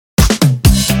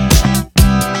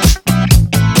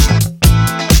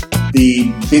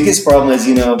The biggest problem, as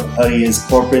you know, Hari, is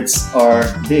corporates are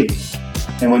big.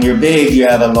 And when you're big, you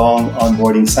have a long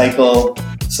onboarding cycle.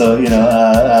 So,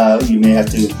 you may have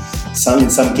to, in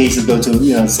some cases, go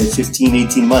to, say 15,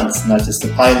 18 months, not just the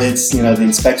pilots, the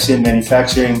inspection,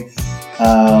 manufacturing,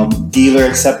 dealer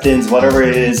acceptance, whatever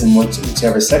it is in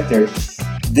whichever sector.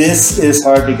 This is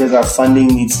hard because our funding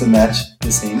needs to match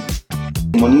the same.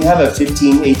 When you have a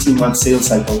 15, 18-month sales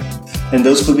cycle, and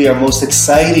those could be our most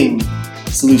exciting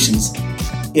solutions,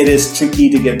 it is tricky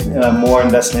to get more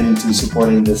investment into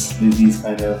supporting these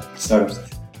kind of startups.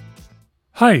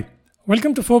 Hi,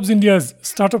 welcome to Forbes India's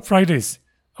Startup Fridays,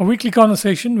 a weekly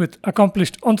conversation with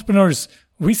accomplished entrepreneurs,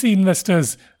 VC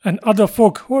investors, and other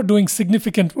folk who are doing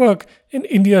significant work in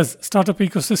India's startup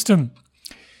ecosystem.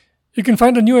 You can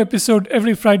find a new episode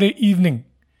every Friday evening.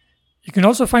 You can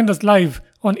also find us live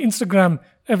on Instagram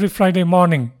every Friday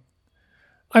morning.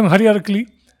 I'm Hari Arakali,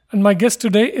 and my guest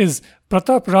today is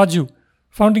Pratap Raju,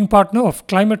 founding partner of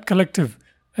Climate Collective,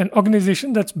 an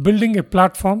organization that's building a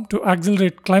platform to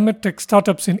accelerate climate tech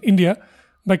startups in India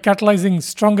by catalyzing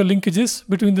stronger linkages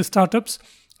between the startups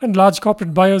and large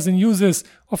corporate buyers and users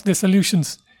of their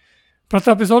solutions.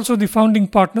 Pratap is also the founding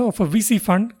partner of a VC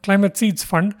fund, Climate Seeds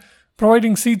Fund,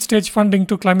 providing seed stage funding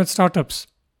to climate startups.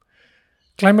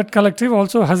 Climate Collective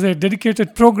also has a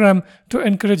dedicated program to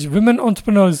encourage women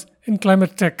entrepreneurs in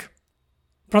climate tech.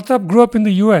 Pratap grew up in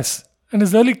the US, and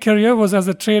his early career was as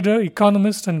a trader,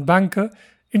 economist, and banker,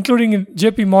 including in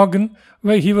JP Morgan,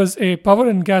 where he was a power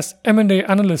and gas M&A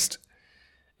analyst.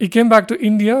 He came back to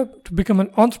India to become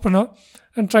an entrepreneur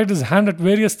and tried his hand at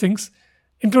various things,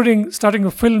 including starting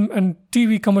a film and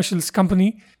TV commercials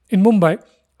company in Mumbai,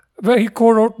 where he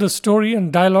co-wrote the story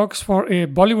and dialogues for a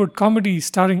Bollywood comedy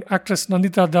starring actress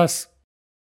Nandita Das.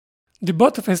 The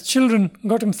birth of his children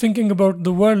got him thinking about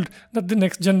the world that the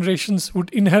next generations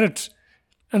would inherit,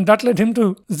 and that led him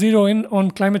to zero in on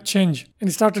climate change, and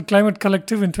he started Climate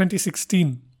Collective in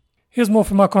 2016. Here's more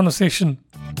from our conversation.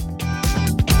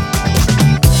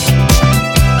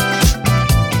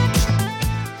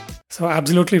 So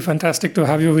absolutely fantastic to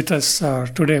have you with us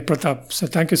today, Pratap. So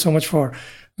thank you so much for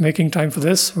making time for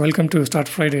this. Welcome to Start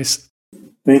Fridays.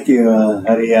 Thank you,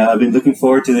 Hari. I've been looking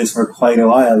forward to this for quite a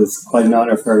while. It's quite an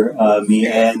honor for me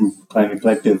and Climate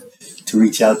Collective to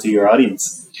reach out to your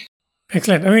audience.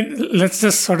 Excellent. I mean, let's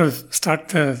just sort of start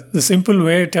the simple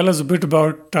way. Tell us a bit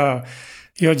about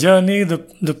your journey,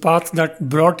 the path that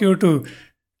brought you to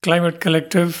Climate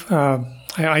Collective.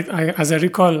 As I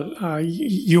recall,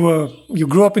 you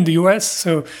grew up in the US,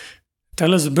 so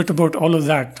tell us a bit about all of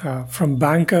that, from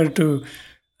banker to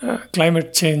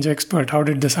climate change expert. How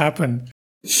did this happen?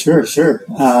 Sure. So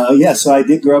I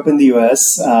did grow up in the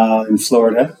US, in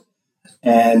Florida.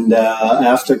 And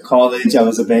after college, I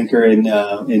was a banker in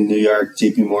New York,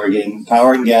 JP Morgan,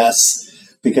 power and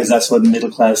gas, because that's what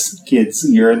middle-class kids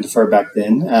yearned for back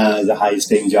then, the highest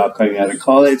paying job coming out of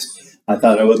college. I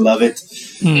thought I would love it.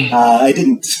 I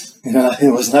didn't.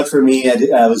 It was not for me.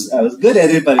 I was good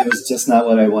at it, but it was just not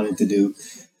what I wanted to do.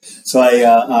 So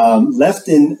I left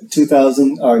in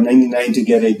 1999 to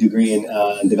get a degree in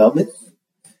development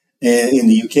in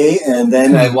the UK, and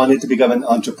then I wanted to become an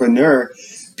entrepreneur.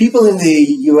 People in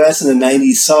the US in the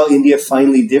 90s saw India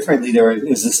finally differently. There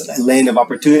was this land of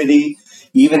opportunity.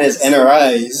 Even as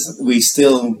NRIs, we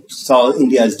still saw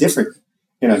India as different.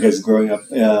 Because growing up,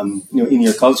 in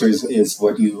your culture is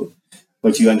what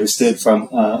you understood from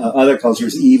other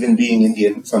cultures, even being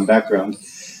Indian from background.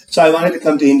 So I wanted to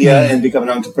come to India and become an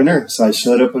entrepreneur. So I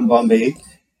showed up in Bombay.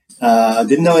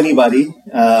 Didn't know anybody,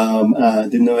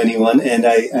 didn't know anyone, and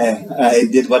I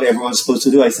did what everyone's supposed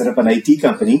to do. I set up an IT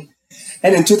company,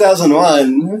 and in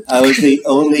 2001, I was the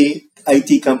only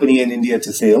IT company in India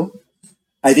to fail.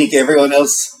 I think everyone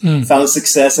else found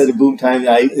success at a boom time.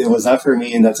 It was not for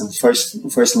me, and that's the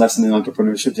first lesson in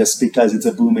entrepreneurship. Just because it's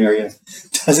a boom area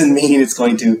doesn't mean it's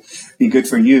going to be good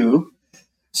for you.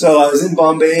 So I was in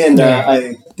Bombay, and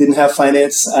I didn't have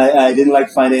finance. I didn't like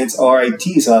finance or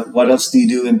IT. So what else do you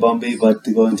do in Bombay but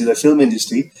to go into the film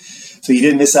industry? So you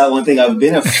didn't miss out one thing. I've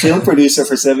been a film producer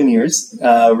for 7 years.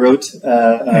 Co-wrote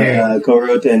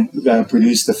and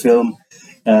produced the film.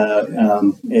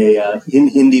 A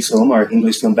Hindi film or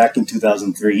English film back in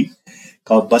 2003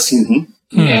 called Bas Yun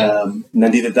Hi,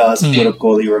 Nandita Das, Purab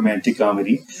Kohli romantic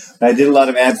comedy. I did a lot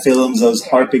of ad films, those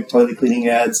Harpic toilet cleaning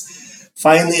ads.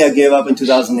 Finally, I gave up in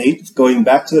 2008, going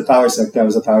back to the power sector. I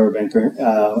was a power banker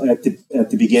at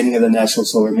the beginning of the National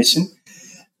Solar Mission.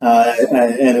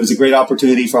 And it was a great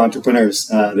opportunity for entrepreneurs.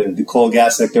 The coal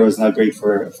gas sector was not great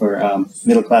for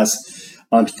middle-class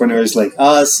entrepreneurs like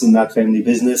us, and not family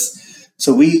business.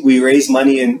 So we raised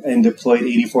money and deployed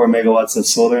 84 megawatts of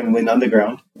solar and wind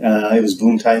underground It was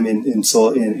boom time in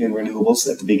renewables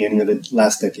at the beginning of the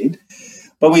last decade.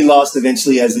 But we lost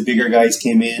eventually as the bigger guys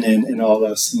came in and all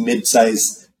those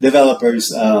mid-sized developers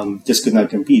just could not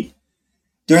compete.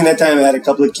 During that time, I had a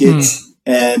couple of kids,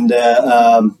 and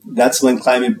that's when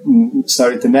climate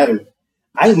started to matter.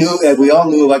 I knew that we all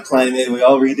knew about climate. We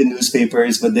all read the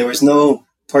newspapers, but there was no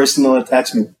personal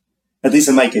attachment, at least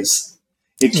in my case.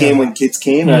 It came when kids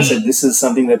came, and I said, this is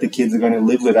something that the kids are going to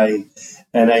live with.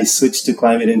 I switched to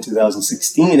climate in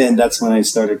 2016, and that's when I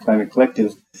started Climate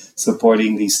Collective,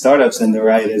 supporting these startups, and the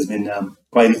ride has been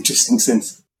quite interesting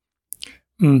since.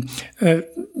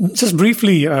 Just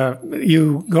briefly,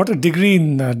 you got a degree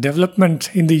in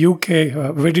development in the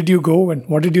UK. Where did you go, and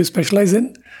what did you specialize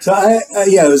in? So I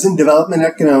was in development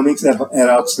economics at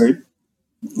Oxford.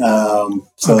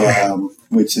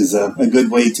 Which is a good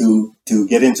way to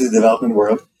get into the development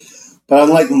world. But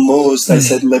unlike most, I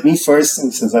said, let me first,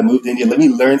 since I moved to India, let me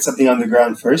learn something on the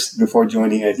ground first before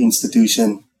joining an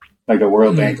institution like a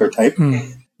World Bank or type.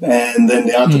 And then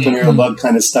the entrepreneurial bug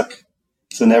kind of stuck.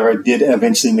 So never did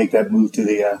eventually make that move to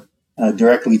the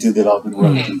directly to the development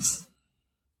world, at least.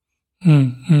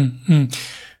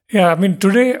 Yeah, I mean,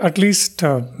 today, at least,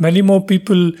 many more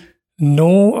people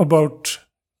know about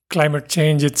climate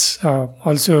change. It's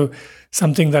also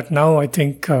something that now I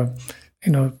think,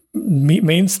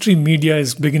 mainstream media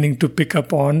is beginning to pick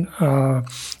up on.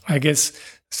 I guess,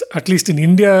 at least in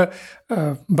India,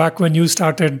 back when you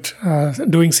started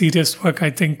doing serious work, I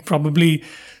think probably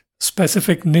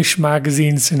specific niche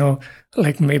magazines,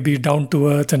 like maybe Down to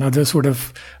Earth and others would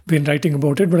have been writing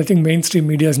about it. But I think mainstream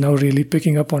media is now really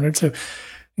picking up on it. So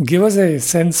give us a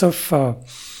sense of,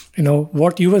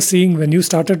 what you were seeing when you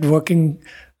started working,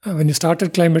 when you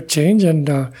started climate change, and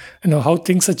how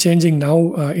things are changing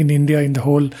now in India in the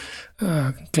whole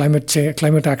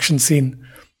climate action scene.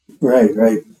 Right.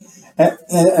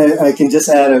 I can just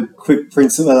add a quick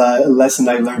principle, a lesson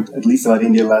I learned at least about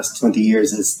India the last 20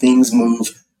 years is things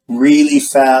move really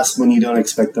fast when you don't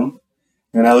expect them.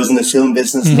 When I was in the film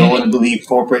business, no one believed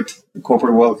corporate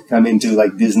world could come into,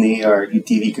 like Disney or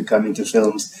TV could come into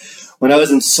films. When I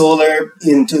was in solar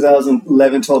in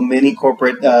 2011-12, many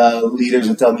corporate leaders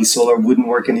would tell me solar wouldn't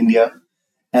work in India.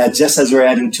 Just as we're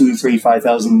adding 2, 3,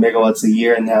 5,000 megawatts a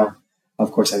year, and now,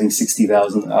 of course, I think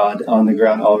 60,000 odd on the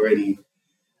ground already.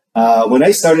 When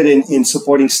I started in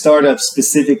supporting startups,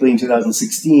 specifically in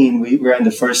 2016, we ran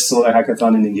the first solar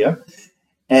hackathon in India.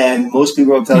 And most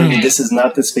people are telling me this is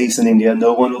not the space in India.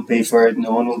 No one will pay for it.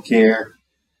 No one will care.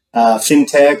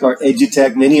 Fintech or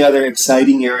edutech, many other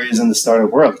exciting areas in the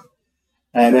startup world.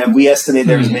 And we estimate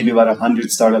there was maybe about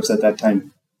 100 startups at that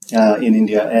time in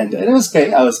India. And it was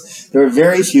great. There were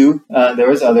very few. There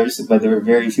was others, but there were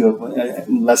very few,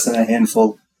 less than a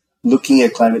handful, looking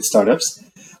at climate startups.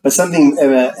 But something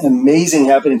amazing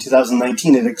happened in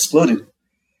 2019. It exploded.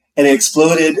 And it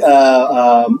exploded in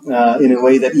a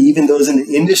way that even those in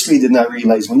the industry did not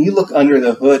realize. When you look under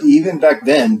the hood, even back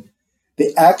then,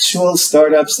 the actual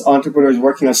startups, entrepreneurs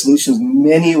working on solutions,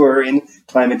 many were in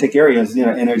climate tech areas,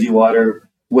 energy, water,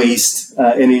 waste,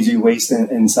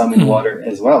 and some in water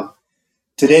as well.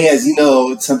 Today, as you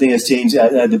know, something has changed.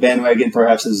 The bandwagon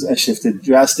perhaps has shifted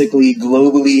drastically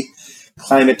globally.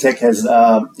 Climate tech has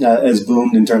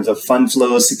boomed in terms of fund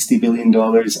flow, $60 billion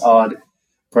odd.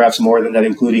 Perhaps more than that,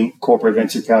 including corporate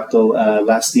venture capital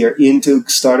last year into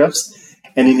startups.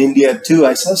 And in India, too,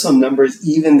 I saw some numbers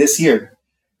even this year,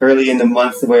 early in the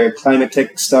month, where climate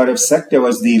tech startup sector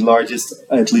was the largest,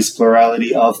 at least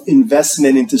plurality, of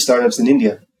investment into startups in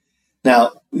India.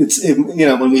 Now,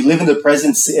 when we live in the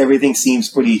present, everything seems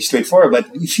pretty straightforward.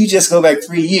 But if you just go back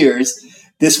 3 years,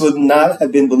 this would not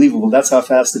have been believable. That's how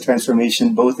fast the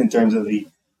transformation, both in terms of the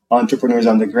entrepreneurs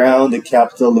on the ground, the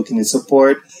capital looking to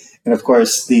support, and of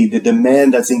course, the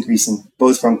demand that's increasing,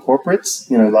 both from corporates,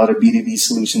 a lot of B2B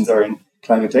solutions are in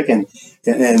climate tech, and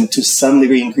to some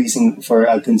degree increasing for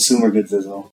consumer goods as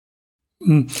well.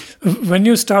 When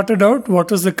you started out, what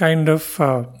was the kind of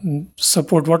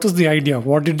support? What was the idea?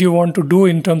 What did you want to do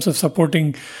in terms of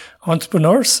supporting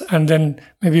entrepreneurs? And then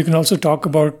maybe you can also talk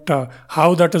about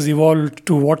how that has evolved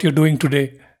to what you're doing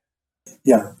today.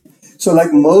 Yeah. So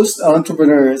like most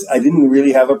entrepreneurs, I didn't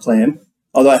really have a plan,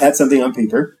 although I had something on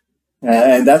paper.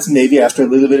 And that's maybe after a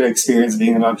little bit of experience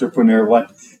being an entrepreneur,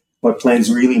 what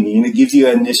plans really mean. It gives you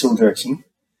an initial direction.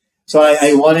 So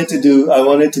I wanted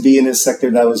to be in a sector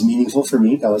that was meaningful for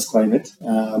me. That was climate.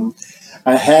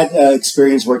 I had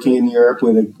experience working in Europe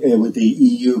with the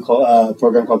EU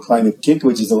program called Climate Kick,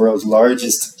 which is the world's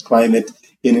largest climate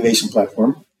innovation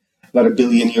platform. About €1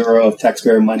 billion of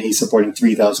taxpayer money supporting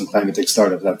 3,000 climate tech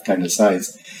startups, that kind of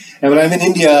size. And when I'm in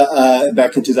India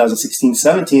back in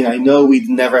 2016-17, I know we'd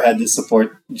never had this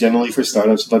support generally for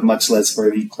startups, but much less for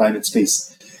the climate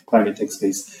tech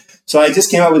space. So I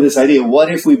just came up with this idea: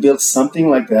 what if we built something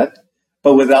like that,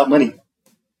 but without money?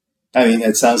 I mean,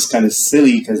 it sounds kind of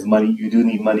silly because you do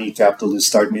need money, capital to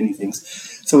start many things.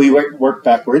 So we worked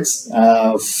backwards.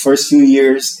 First few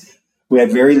years, we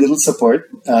had very little support,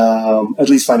 at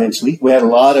least financially. We had a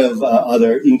lot of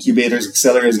other incubators,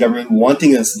 accelerators, government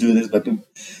wanting us to do this, but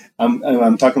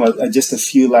I'm talking about just a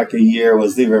few lakh a year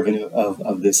was the revenue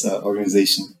of this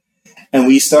organization. And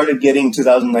we started getting,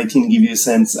 2019, to give you a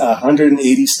sense,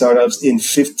 180 startups in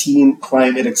 15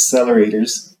 climate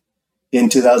accelerators in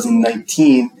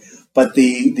 2019. But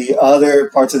the other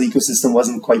parts of the ecosystem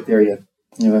wasn't quite there yet.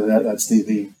 That's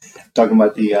the talking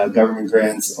about the government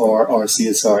grants or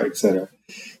CSR, et cetera.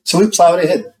 So we plowed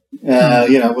ahead.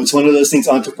 It's one of those things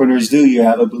entrepreneurs do. You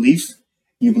have a belief.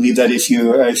 You believe that if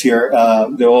you're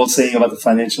the old saying about the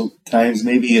Financial Times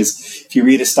maybe is, if you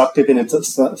read a stock tip in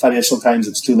the Financial Times,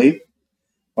 it's too late.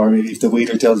 Or maybe if the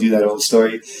waiter tells you that old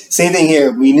story. Same thing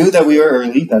here. We knew that we were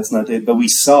early. That's not it. But we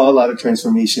saw a lot of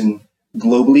transformation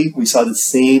globally. We saw the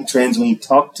same trends when you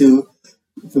talk to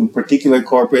particular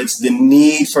corporates, the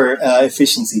need for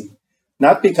efficiency.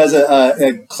 Not because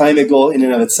a climate goal in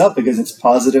and of itself, because it's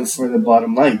positive for the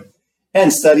bottom line.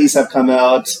 And studies have come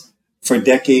out for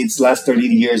decades, last 30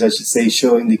 years, I should say,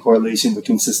 showing the correlation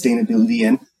between sustainability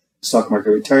and stock market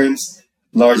returns,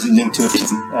 largely linked to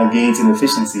gains in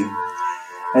efficiency.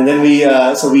 And then we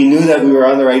knew that we were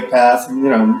on the right path.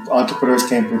 Entrepreneurs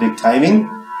can't predict timing.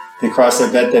 They cross their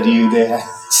bet that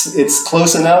it's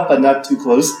close enough, but not too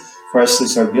close for us to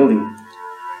start building.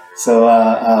 So,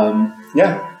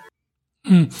 yeah.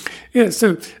 Yeah,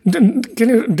 so can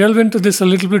you delve into this a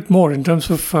little bit more in terms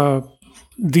of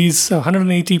these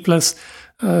 180 plus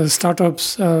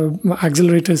startups,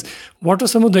 accelerators? What are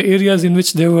some of the areas in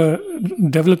which they were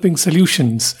developing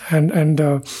solutions, and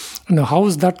how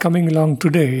is that coming along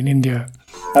today in India?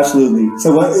 Absolutely.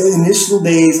 So initial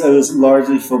days, I was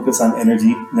largely focused on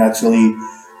energy. Naturally,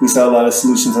 we saw a lot of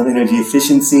solutions on energy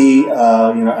efficiency,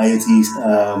 IoT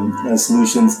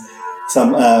solutions,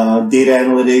 some data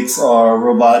analytics or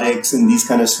robotics and these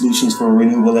kind of solutions for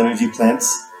renewable energy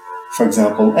plants, for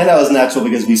example. And that was natural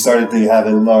because we started to have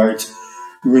a large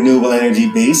renewable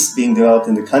energy base being developed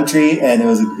in the country, and it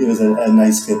was a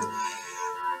nice fit.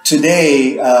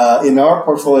 Today, in our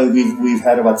portfolio, we've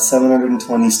had about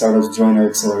 720 startups join our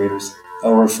accelerators,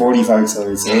 over 45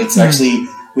 accelerators. So it's actually,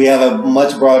 we have a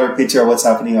much broader picture of what's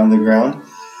happening on the ground.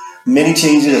 Many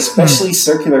changes, especially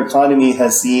circular economy,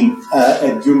 has seen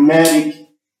a dramatic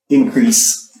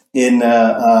increase in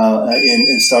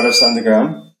startups on the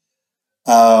ground.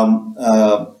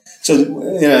 So,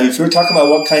 if you're talking about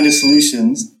what kind of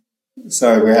solutions,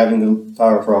 sorry, we're having a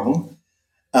power problem.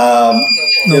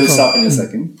 It'll stop in a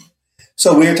second.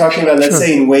 So we're talking about, let's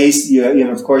say in waste,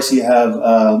 of course you have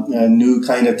new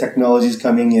kind of technologies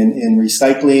coming in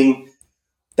recycling.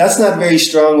 That's not very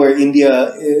strong where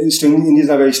India's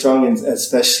not very strong in,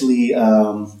 especially,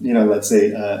 let's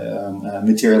say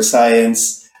material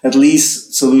science, at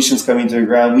least solutions coming to the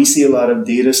ground. We see a lot of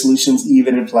data solutions,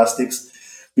 even in plastics.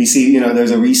 We see,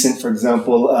 there's a recent, for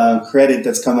example, credit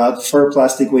that's come out for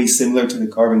plastic waste similar to the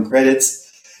carbon credits.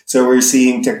 So we're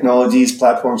seeing technologies,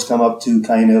 platforms come up to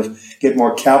kind of get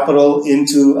more capital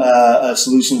into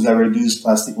solutions that reduce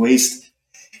plastic waste.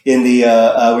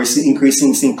 We're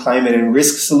increasingly seeing climate and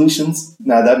risk solutions.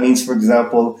 Now that means, for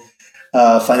example,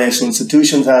 financial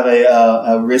institutions have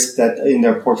a risk that in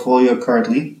their portfolio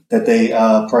currently that they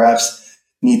perhaps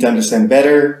need to understand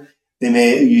better.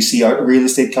 You see our real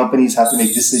estate companies have to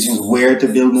make decisions where to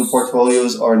build new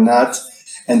portfolios or not.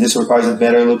 And this requires a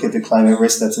better look at the climate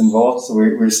risk that's involved. So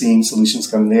we're seeing solutions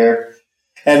come there.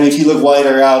 And if you look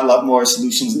wider out, a lot more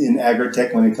solutions in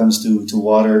agri-tech when it comes to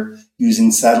water,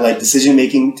 using satellite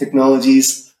decision-making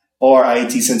technologies or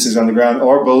IoT sensors on the ground,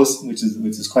 or both, which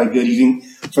is quite good. You can,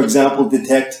 for example,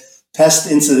 detect pest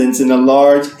incidents in a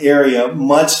large area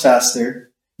much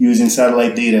faster using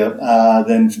satellite data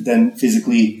than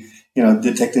physically,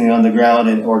 detecting it on the ground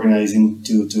and organizing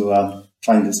to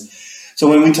find this. So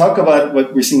when we talk about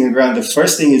what we're seeing on the ground, the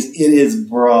first thing is it is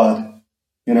broad.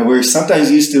 We're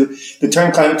sometimes used to the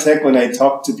term climate tech. When I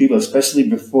talk to people, especially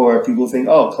before, people think,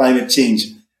 oh, climate change.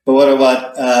 But what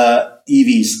about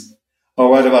EVs? Or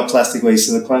what about plastic waste?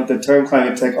 So the term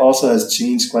climate tech also has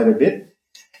changed quite a bit.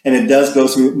 And it does go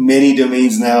through many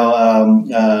domains now,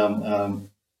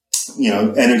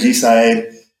 energy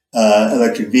side,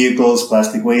 electric vehicles,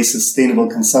 plastic waste, sustainable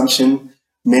consumption.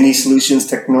 Many solutions,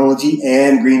 technology,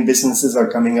 and green businesses are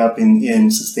coming up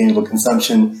in sustainable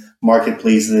consumption,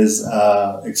 marketplaces,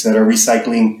 et cetera,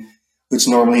 recycling which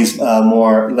normally is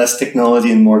less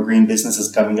technology and more green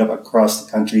businesses coming up across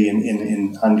the country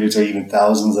in hundreds or even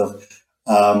thousands of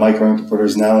micro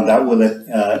entrepreneurs now, and that will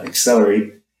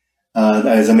accelerate.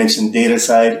 As I mentioned, data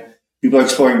side, people are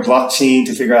exploring blockchain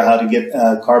to figure out how to get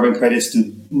carbon credits to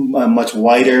a much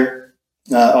wider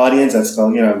audience. That's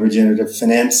called, regenerative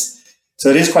finance. So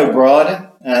it is quite broad,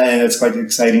 and it's quite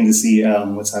exciting to see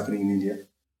what's happening in India.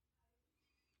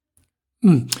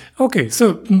 Okay,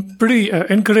 so pretty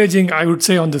encouraging, I would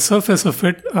say, on the surface of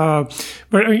it.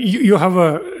 But you have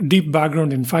a deep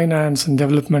background in finance and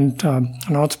development and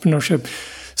entrepreneurship.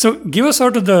 So give us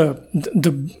sort of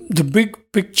the big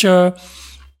picture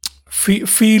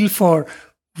feel for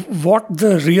what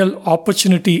the real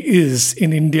opportunity is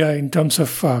in India in terms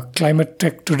of climate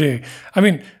tech today. I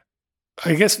mean,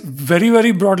 I guess very,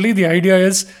 very broadly, the idea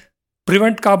is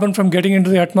prevent carbon from getting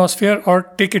into the atmosphere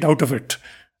or take it out of it.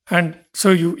 And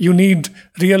so you need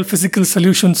real physical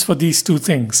solutions for these two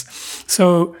things.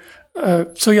 So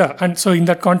yeah, and so in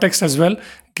that context as well,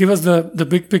 give us the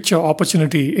big picture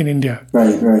opportunity in India.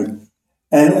 Right.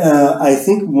 And I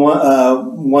think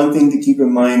one thing to keep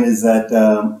in mind is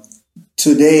that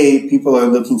today people are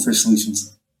looking for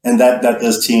solutions, and that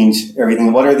does change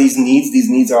everything. What are these needs? These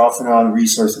needs are often on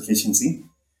resource efficiency.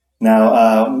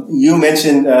 Now, you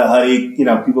mentioned how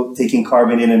people taking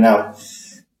carbon in and out.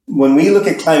 When we look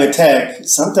at climate tech,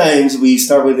 sometimes we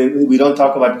start with it. We don't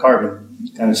talk about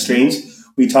carbon. Kind of strange.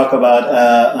 We talk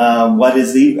about what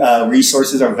is the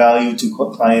resources or value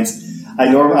to clients.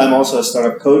 I'm also a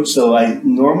startup coach, so I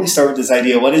normally start with this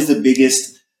idea: what is the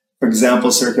biggest, for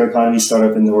example, circular economy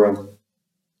startup in the world?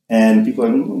 And people are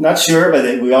not sure,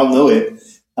 but we all know it.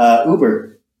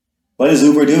 Uber. What does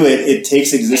Uber do? It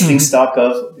takes existing stock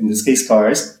of, in this case,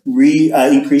 cars,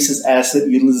 increases asset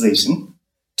utilization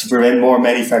to prevent more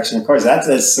manufacturing of cars. That's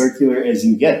as circular as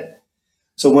you get.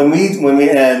 So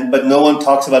but no one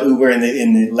talks about Uber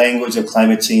in the language of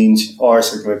climate change or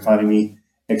circular economy,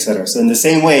 etc. So in the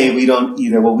same way, we don't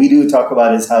either. What we do talk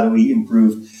about is how do we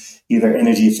improve either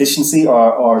energy efficiency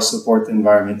or support the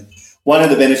environment. One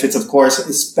of the benefits, of course,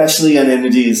 especially on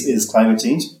energy, is climate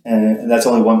change, and that's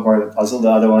only one part of the puzzle.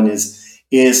 The other one is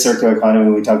circular economy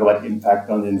when we talk about impact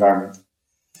on the environment.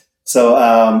 So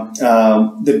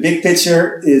the big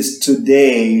picture is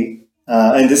today,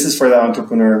 and this is for the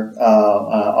entrepreneur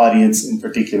audience in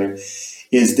particular,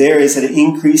 is there is an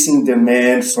increasing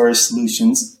demand for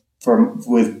solutions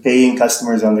with paying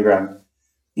customers on the ground.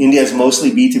 India is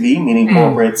mostly B2B, meaning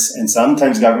corporates, and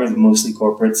sometimes government, mostly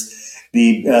corporates.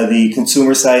 The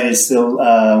consumer side is still,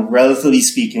 relatively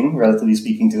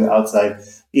speaking to the outside,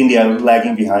 India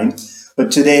lagging behind.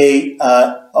 But today,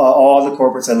 all the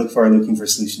corporates I look for are looking for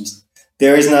solutions.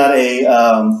 There is not a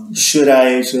should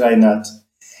I not.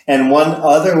 And one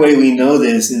other way we know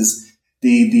this is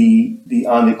the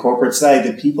on the corporate side,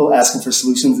 the people asking for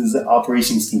solutions is the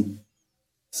operations team.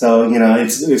 So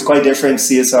it's quite different.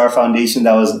 CSR Foundation,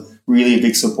 that was really a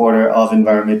big supporter of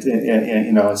environment,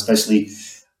 especially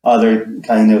other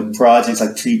kind of projects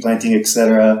like tree planting,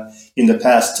 etc. In the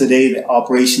past, today the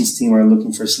operations team are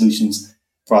looking for solutions.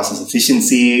 Process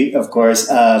efficiency, of course,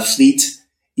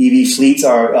 EV fleets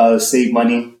are save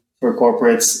money for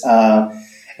corporates.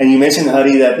 And you mentioned,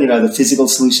 Hari, that the physical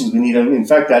solutions we need. In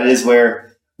fact, that is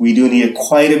where we do need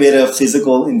quite a bit of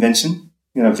physical invention,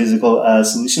 physical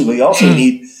solutions. We also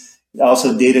need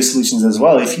data solutions as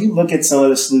well. If you look at some of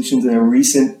the solutions in a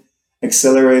recent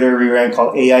accelerator we ran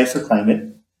called AI for Climate,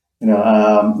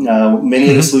 many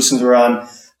of the solutions were on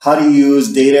how to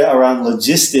use data around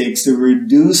logistics to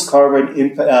reduce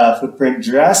carbon footprint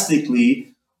drastically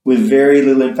with very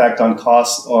little impact on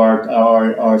cost or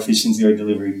efficiency or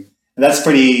delivery. And that's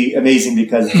pretty amazing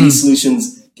because these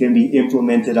solutions can be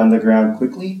implemented on the ground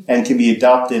quickly and can be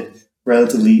adopted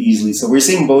relatively easily. So we're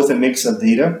seeing both a mix of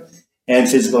data and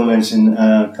physical invention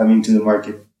coming to the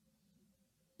market.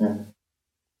 Yeah.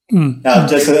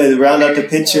 Just to round out the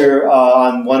picture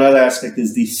on one other aspect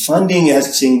is the funding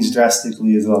has changed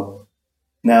drastically as well.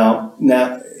 Now,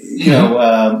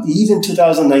 even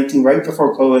 2019, right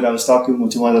before COVID, I was talking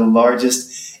to one of the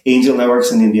largest angel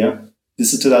networks in India.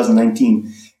 This is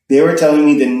 2019. They were telling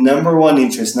me the number one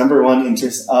interest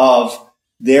of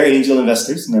their angel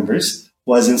investors, members,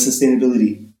 was in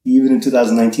sustainability, even in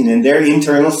 2019. And their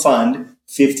internal fund,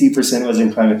 50% was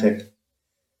in climate tech.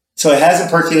 So it hasn't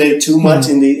percolated too much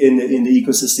in the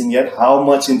ecosystem yet, how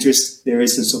much interest there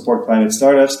is to support climate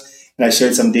startups. And I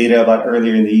shared some data about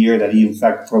earlier in the year that in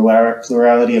fact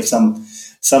plurality of some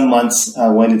months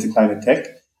went into climate tech.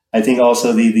 I think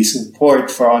also the support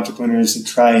for entrepreneurs to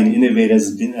try and innovate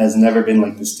has never been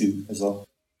like this too as well.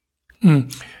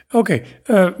 Okay,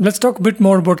 let's talk a bit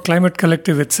more about Climate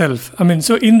Collective itself. I mean,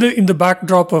 so in the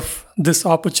backdrop of this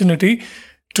opportunity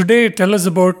today, tell us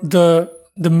about the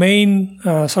main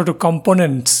sort of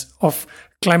components of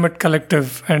Climate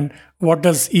Collective and what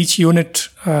does each unit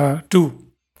do?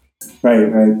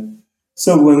 Right.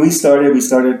 So when we started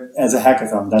as a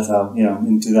hackathon. That's how,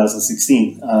 in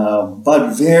 2016.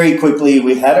 But very quickly,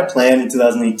 we had a plan in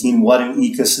 2018 what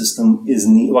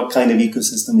what kind of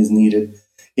ecosystem is needed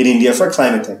in India for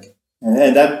climate tech.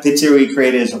 And that picture we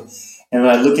created, and when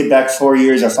I look it back 4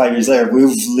 years or 5 years later, we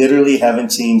literally haven't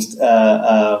changed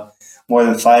more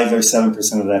than 5 or 7%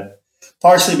 of that.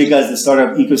 Partially because the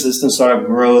startup ecosystem, startup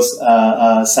growth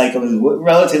cycle is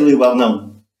relatively well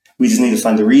known. We just need to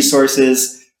find the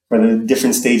resources for the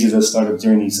different stages of startup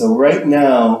journey. So right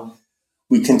now,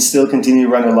 we can still continue to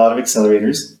run a lot of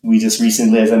accelerators. We just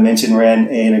recently, as I mentioned, ran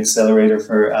an accelerator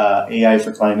for AI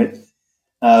for climate.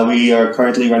 We are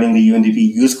currently running the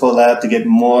UNDP Youth Collab to get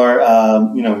more,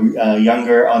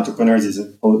 younger entrepreneurs,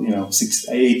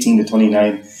 18 to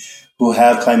 29, who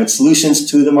have climate solutions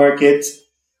to the market.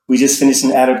 We just finished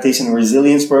an adaptation and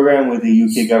resilience program with the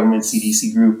UK government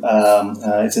CDC group.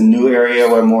 It's a new area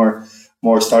where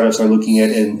more startups are looking at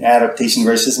an adaptation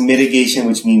versus mitigation,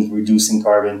 which means reducing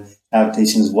carbon.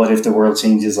 Adaptation is what if the world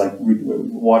changes, like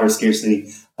water scarcity,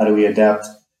 how do we adapt?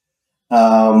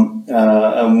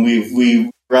 And we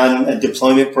run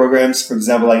deployment programs, for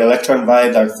example, like Electron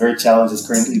Vibe, our third challenge is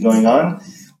currently going on.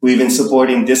 We've been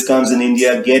supporting discoms in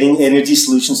India, getting energy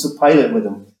solutions to pilot with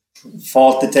them.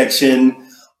 Fault detection,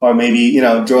 or maybe,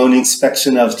 drone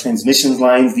inspection of transmission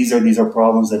lines. These are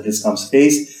problems that discoms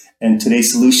face. And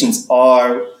today's solutions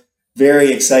are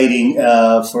very exciting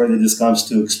for the discoms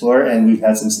to explore. And we've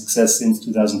had some success since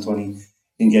 2020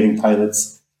 in getting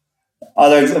pilots.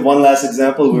 One last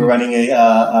example, we're running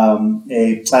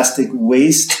a plastic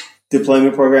waste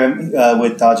deployment program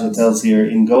with Taj Hotels here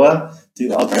in Goa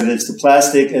to alternatives to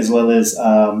plastic, as well as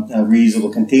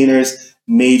reusable containers.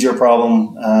 Major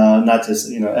problem, not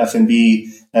just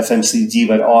F&B, FMCG,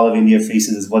 but all of India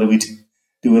faces is what do we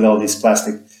do with all these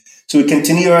plastic? So we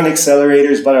continue on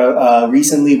accelerators, but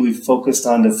recently we've focused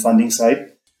on the funding side.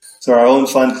 So our own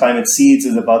fund, Climate Seeds,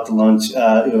 is about to launch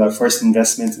with our first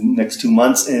investment in the next 2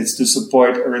 months, and it's to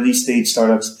support early stage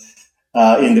startups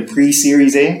in the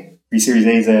pre-Series A. Pre-Series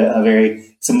A is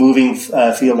it's a moving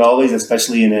field always,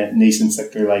 especially in a nascent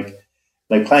sector like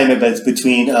climate, but it's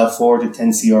between 4 to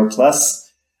 10 CR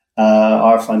plus.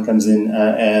 Our fund comes in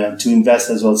to invest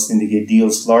as well as syndicate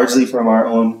deals, largely from our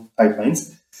own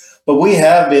pipelines. But we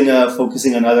have been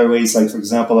focusing on other ways, like, for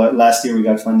example, last year we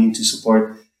got funding to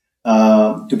support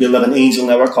to build up an angel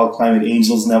network called Climate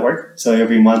Angels Network. So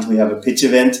every month we have a pitch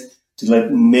event to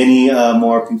let many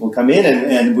more people come in,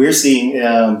 and we're seeing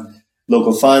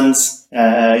local funds.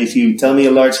 If you tell me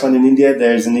a large fund in India,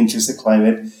 there's an interest in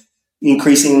climate.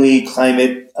 Increasingly,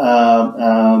 climate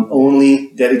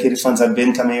only dedicated funds have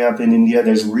been coming up in India.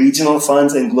 There's regional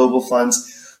funds and global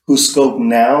funds whose scope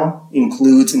now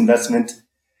includes investment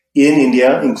in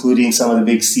India, including some of the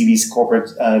big corporate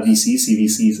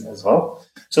CVCs as well.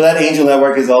 So that angel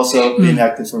network has also been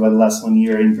active for about the last 1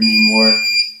 year in bringing more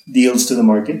deals to the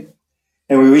market.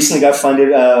 And we recently got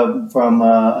funded from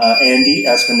Andy,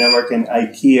 Aspen Network, and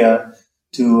IKEA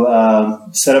to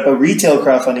set up a retail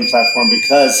crowdfunding platform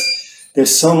because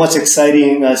there's so much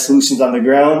exciting solutions on the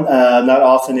ground. Not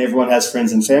often everyone has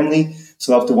friends and family.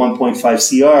 So up to 1.5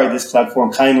 CR, this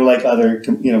platform, kind of like other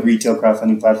retail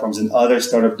crowdfunding platforms in other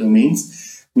startup domains,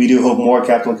 we do hope more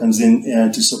capital comes in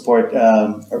to support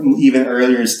even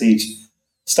earlier stage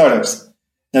startups.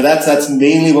 Now that's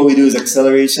mainly what we do is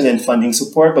acceleration and funding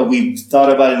support, but we've thought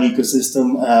about an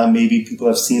ecosystem. Maybe people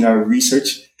have seen our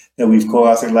research that we've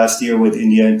co-authored last year with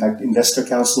India Impact Investor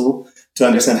Council to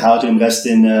understand how to invest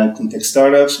in clean tech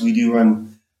startups. We do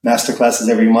run masterclasses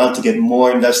every month to get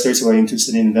more investors who are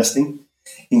interested in investing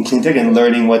in clean tech and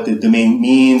learning what the domain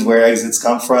means, where exits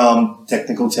come from,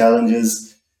 technical challenges.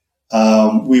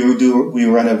 We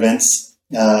run events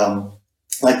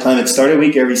like Climate Startup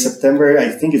Week every September. I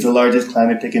think it's the largest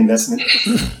climate tech investment,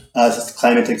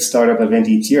 climate tech startup event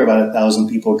each year. About 1,000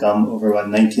 people come over about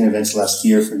 19 events last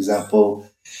year, for example.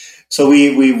 So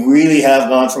we really have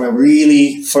gone from a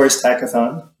really first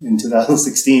hackathon in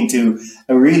 2016 to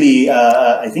a really,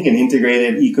 I think, an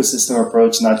integrated ecosystem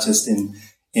approach, not just in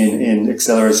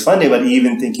accelerators funding, but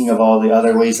even thinking of all the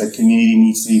other ways that community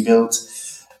needs to be built.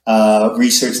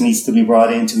 Research needs to be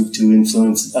brought in to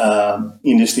influence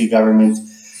industry, government.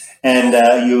 And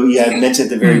you had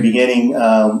mentioned at the very beginning,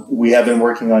 we have been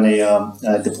working on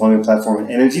a deployment platform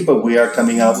in energy, but we are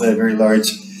coming out with a very large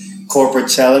corporate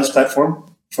challenge platform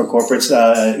for corporates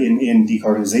in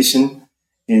decarbonization,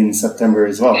 in September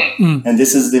as well. And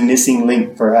this is the missing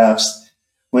link, perhaps.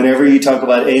 Whenever you talk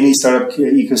about any startup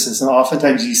ecosystem,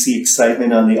 oftentimes you see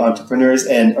excitement on the entrepreneurs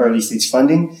and early stage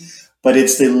funding, but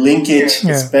it's the linkage,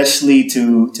 especially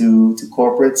to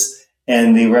corporates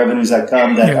and the revenues that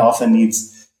come that often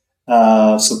needs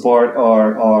support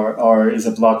or is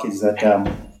a blockage that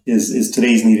is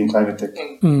today's need in climate tech.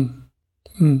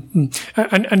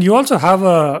 And you also have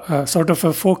a sort of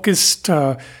a focused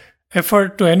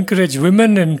effort to encourage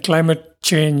women in climate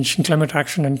change, in climate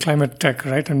action and climate tech,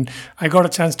 right? And I got a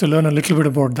chance to learn a little bit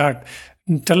about that.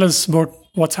 Tell us about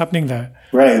what's happening there.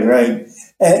 Right.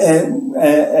 And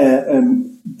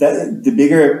the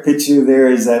bigger picture there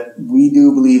is that we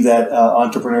do believe that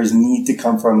entrepreneurs need to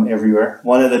come from everywhere.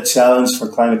 One of the challenges for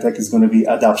climate tech is going to be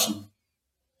adoption,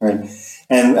 right?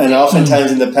 And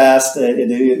oftentimes in the past,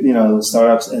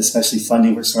 startups, especially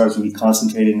funding for startups, will be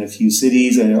concentrated in a few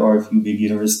cities or a few big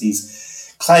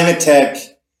universities. Climate tech,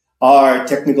 our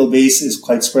technical base is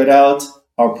quite spread out.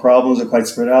 Our problems are quite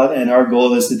spread out. And our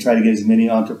goal is to try to get as many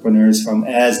entrepreneurs from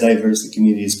as diverse a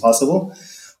community as possible.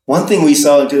 One thing we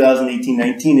saw in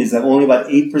 2018-19 is that only about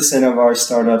 8% of our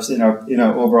startups in our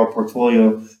overall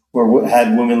portfolio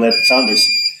had women-led founders.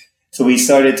 So we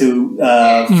started to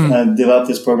develop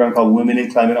this program called Women in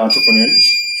Climate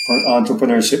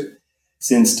Entrepreneurship.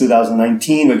 Since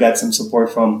 2019, we got some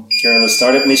support from Kerala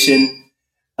Startup Mission.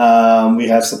 We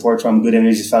have support from Good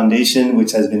Energy Foundation,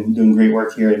 which has been doing great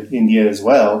work here in India as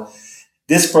well.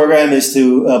 This program is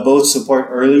to both support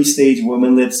early stage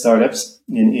women-led startups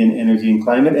in energy and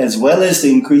climate, as well as to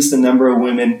increase the number of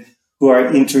women who are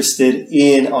interested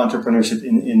in entrepreneurship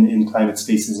in climate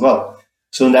space as well.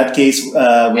 So in that case,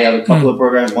 we have a couple of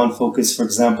programs. One focused, for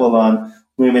example, on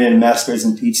women in master's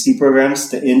and PhD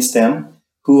programs in STEM,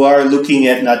 who are looking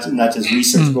at not just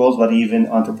research goals, but even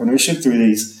entrepreneurship through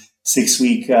these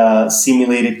 6-week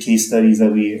simulated case studies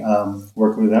that we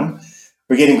work with them.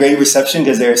 We're getting great reception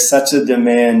because there's such a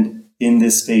demand in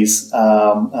this space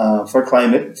for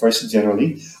climate, first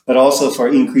generally, but also for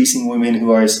increasing women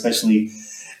who are especially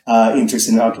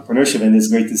interested in entrepreneurship, and it's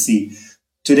great to see.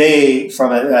 Today,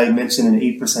 I mentioned an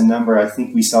 8% number. I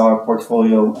think we saw our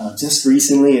portfolio just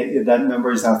recently. That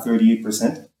number is now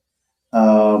 38%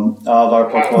 of our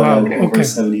portfolio, over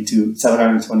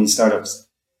 720 startups.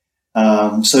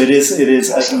 So it is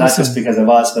not just because of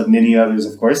us, but many others,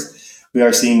 of course. We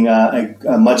are seeing a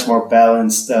much more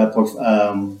balanced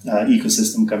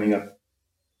ecosystem coming up.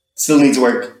 Still needs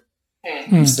work.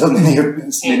 Still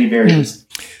many barriers.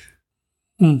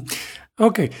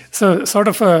 Okay, so sort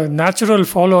of a natural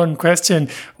follow-on question.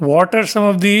 What are some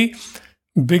of the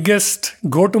biggest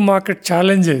go-to-market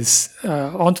challenges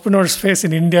entrepreneurs face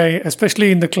in India,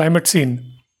 especially in the climate scene?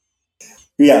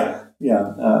 Yeah.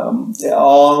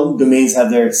 All domains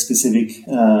have their specific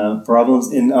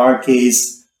problems. In our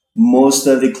case, most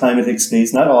of the climate tech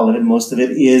space, not all of it, most of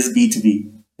it is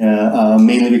B2B,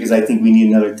 mainly because I think we need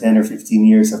another 10 or 15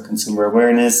 years of consumer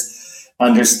awareness,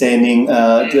 understanding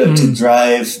to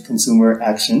drive consumer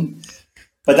action.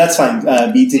 But that's fine.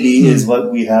 B2B is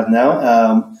what we have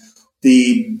now.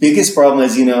 The biggest problem,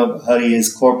 as you know, Hari,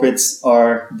 is corporates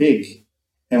are big.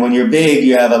 And when you're big,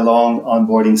 you have a long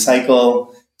onboarding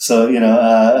cycle. So,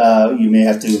 you may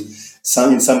have to,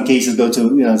 in some cases, go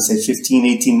to, say 15,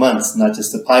 18 months, not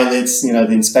just the pilots,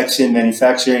 the inspection,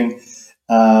 manufacturing,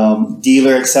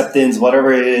 dealer acceptance,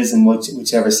 whatever it is in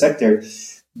whichever sector.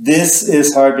 This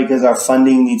is hard because our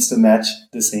funding needs to match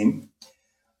the same.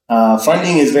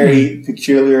 Funding is very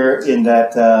peculiar in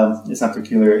that it's not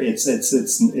peculiar.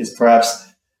 It's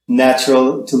perhaps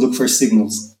natural to look for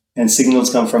signals, and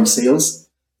signals come from sales.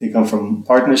 They come from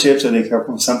partnerships, or they come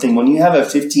from something. When you have a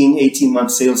 15, 18-month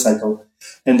sales cycle,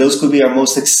 and those could be our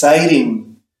most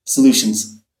exciting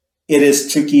solutions, it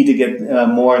is tricky to get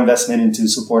more investment into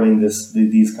supporting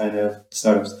these kind of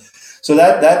startups. So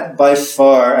that by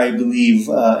far, I believe,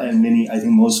 and I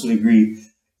think most would agree,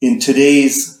 in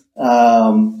today's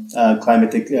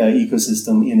climate tech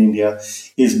ecosystem in India,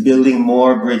 is building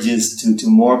more bridges to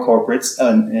more corporates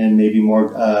and maybe more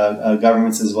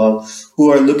governments as well,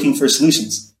 who are looking for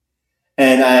solutions.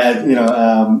 And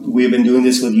we've been doing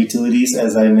this with utilities,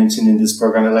 as I mentioned in this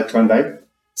program, Electron Guide,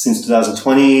 since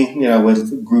 2020.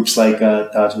 With groups like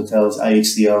Taj Hotels,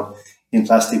 IHCL in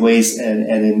plastic waste, and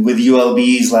then with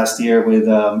ULBs last year with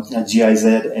GIZ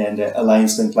and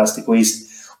Alliance to End Plastic Waste,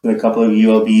 with a couple of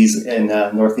ULBs in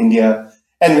North India,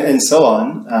 and so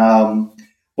on.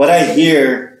 What I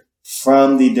hear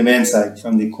from the demand side,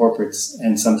 from the corporates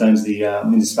and sometimes the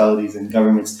municipalities and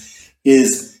governments,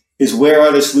 is where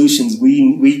are the solutions?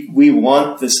 We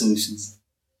want the solutions.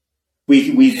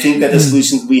 We think that the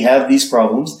solutions, we have these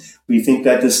problems. We think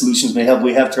that the solutions may help.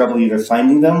 We have trouble either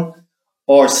finding them,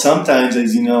 or sometimes,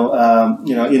 as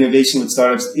innovation with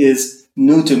startups is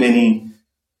new to many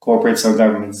corporates or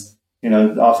governments.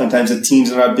 Oftentimes the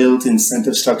teams are not built,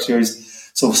 incentive structures.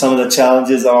 So some of the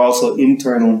challenges are also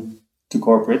internal to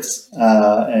corporates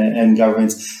and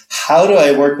governments. How do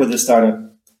I work with a startup?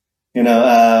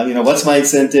 What's my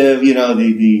incentive?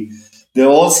 The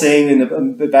old saying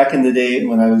back in the day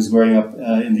when I was growing up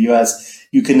in the US,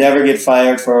 you can never get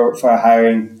fired for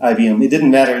hiring IBM. It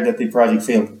didn't matter that the project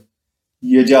failed.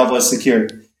 Your job was secure.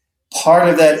 Part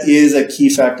of that is a key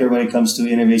factor when it comes to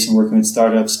innovation working with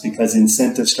startups, because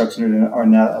incentive structures are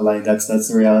not aligned. That's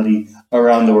the reality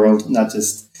around the world, not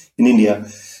just in India.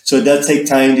 So it does take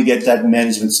time to get that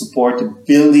management support to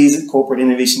build these corporate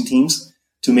innovation teams,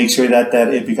 to make sure that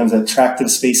it becomes attractive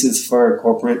spaces for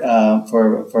corporate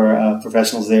for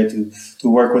professionals there to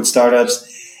work with startups.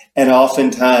 And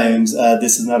oftentimes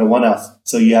this is not a one-off.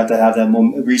 So you have to have that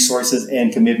resources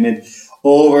and commitment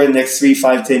over the next 3,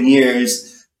 5, 10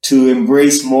 years to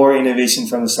embrace more innovation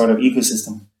from the startup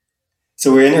ecosystem.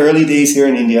 So we're in early days here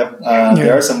in India.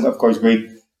 There are some, of course, great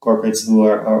corporates who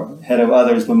are ahead of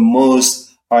others, but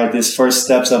most are at this first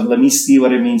steps of, let me see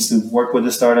what it means to work with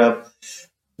a startup.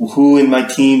 Who in my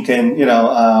team can,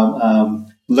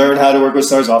 learn how to work with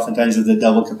startups. Oftentimes it's a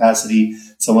double capacity.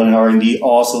 Someone in R&D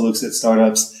also looks at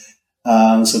startups.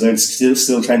 So they're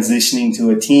still transitioning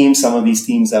to a team. Some of these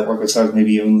teams that work with startups,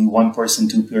 maybe only one person,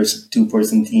 two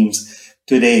person teams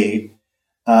today.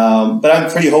 But I'm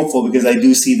pretty hopeful, because I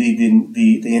do see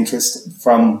the interest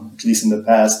from, at least in the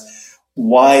past,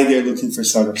 why they're looking for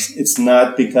startups. It's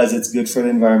not because it's good for the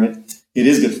environment. It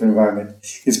is good for the environment.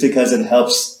 It's because it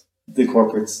helps the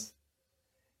corporates.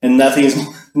 And nothing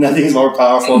is more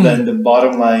powerful than the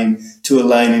bottom line to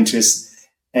align interests.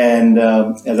 And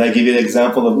as I give you the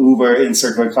example of Uber in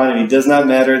circular economy, it does not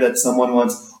matter that someone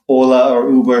wants Ola or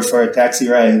Uber for a taxi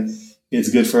ride. It's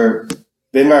good for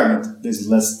the environment. There's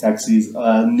less taxis,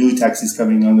 new taxis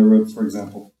coming on the road, for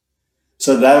example.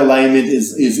 So that alignment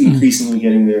is increasingly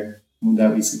getting there,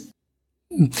 that we see.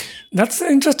 That's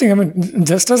interesting. I mean,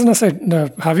 just as an aside,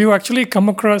 have you actually come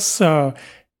across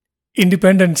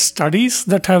independent studies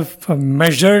that have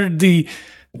measured the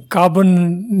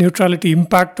carbon neutrality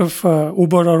impact of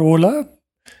Uber or Ola?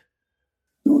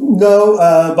 No,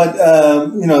 but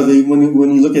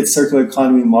when you look at circular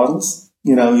economy models,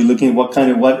 you're looking at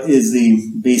what is the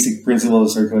basic principle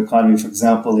of circular economy. For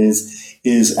example, is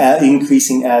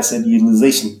increasing asset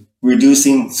utilization,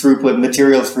 reducing throughput,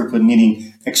 material throughput,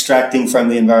 meaning extracting from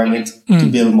the environment to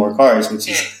build more cars, which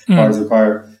is cars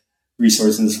require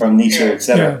resources from nature,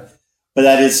 etc. Yeah. But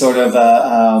that is sort of,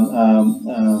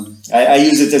 I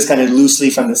use it just kind of loosely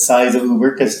from the size of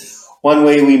Uber, because one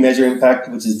way we measure impact,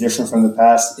 which is different from the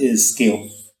past, is scale.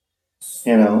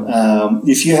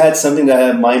 If you had something that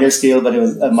had a minor scale, but it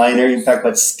was a minor impact,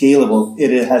 but scalable,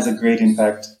 it has a great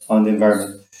impact on the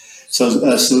environment.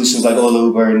 So solutions like Ola,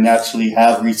 Uber naturally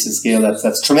have reached a scale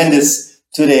that's tremendous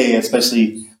today,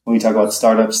 especially when we talk about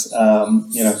startups.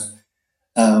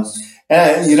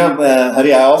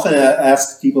 Hari, I often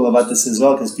ask people about this as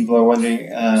well, because people are wondering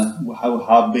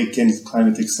how big can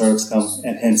climate tech startups come,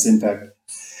 and hence impact.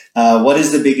 What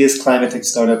is the biggest climate tech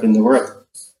startup in the world?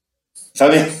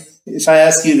 If I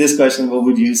ask you this question, what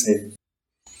would you say?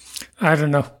 I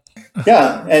don't know.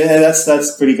 Yeah, and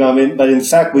that's pretty common. But in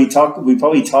fact, we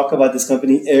probably talk about this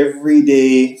company every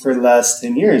day for the last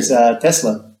 10 years.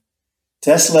 Tesla,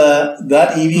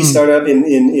 that EV startup in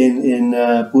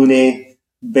Pune,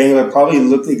 Bangalore, probably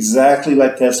looked exactly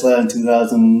like Tesla in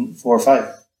 2004 or 5,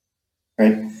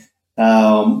 right?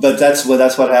 But that's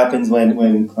what happens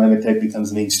when climate tech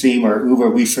becomes mainstream, or Uber.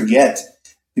 We forget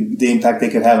the impact they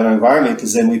could have on our environment,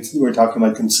 because then we're talking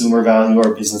about consumer value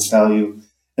or business value,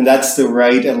 and that's the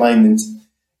right alignment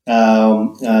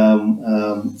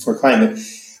for climate.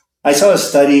 I saw a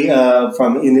study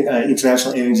from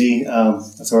International Energy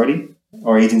Authority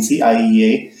or Agency,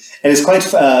 IEA, and it's quite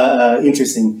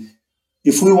interesting.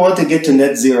 If we want to get to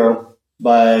net zero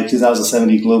by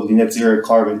 2070 globally, net zero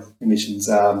carbon emissions,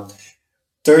 30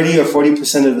 or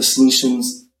 40% of the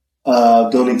solutions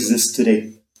don't exist today.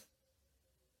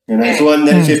 If you want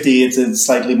net 50, it's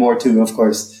slightly more too, of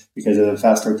course, because of the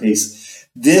faster pace.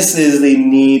 This is the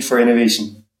need for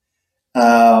innovation.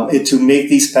 To make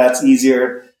these paths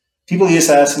easier. People used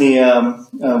to ask me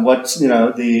what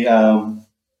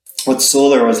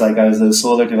solar was like. I was a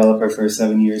solar developer for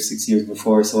 6 years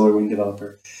before, solar wind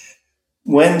developer.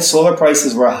 When solar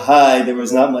prices were high, there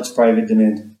was not much private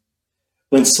demand.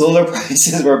 When solar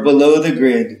prices were below the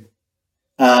grid,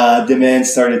 demand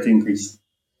started to increase.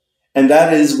 And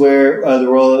that is where the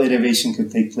role of innovation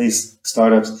could take place,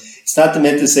 startups. It's not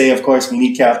meant to say, of course, we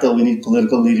need capital, we need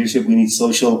political leadership, we need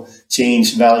social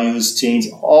change, values change,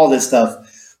 all this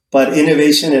stuff. But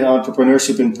innovation and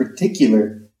entrepreneurship in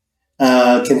particular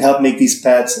can help make these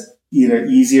paths either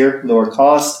easier, lower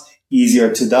cost,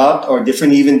 easier to adopt, or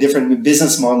different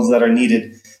business models that are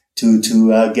needed to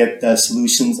get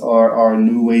solutions or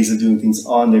new ways of doing things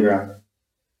on the ground.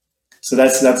 So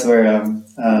that's where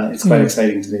it's quite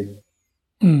exciting today.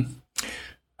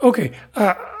 Okay.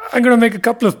 I'm going to make a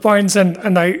couple of points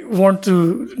and I want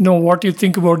to know what you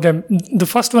think about them. The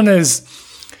first one is,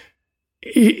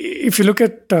 if you look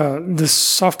at the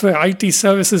software IT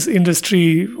services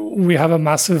industry, we have a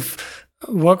massive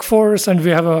workforce and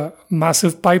we have a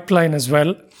massive pipeline as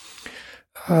well.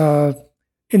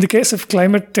 In the case of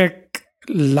climate tech,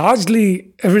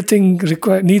 largely everything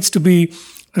needs to be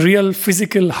real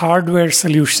physical hardware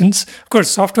solutions. Of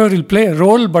course, software will play a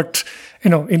role, but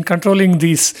in controlling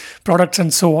these products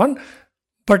and so on.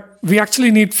 But we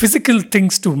actually need physical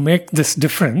things to make this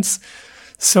difference.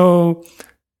 So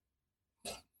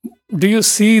do you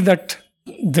see that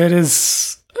there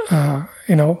is,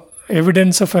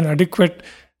 evidence of an adequate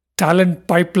talent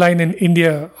pipeline in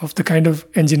India of the kind of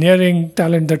engineering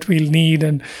talent that we'll need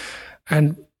and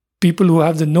people who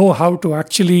have the know-how to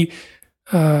actually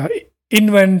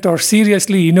invent or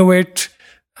seriously innovate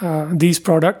these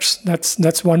products?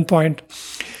 That's one point.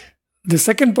 The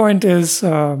second point is,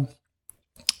 so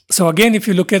again, if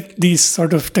you look at these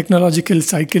sort of technological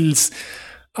cycles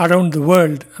around the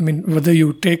world, I mean, whether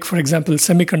you take, for example,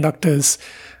 semiconductors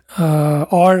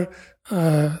or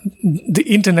the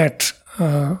internet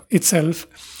itself,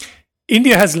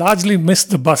 India has largely missed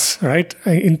the bus, right,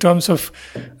 in terms of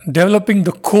developing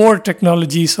the core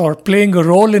technologies or playing a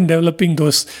role in developing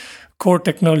those core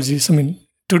technologies. I mean,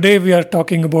 today we are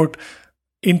talking about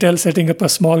Intel setting up a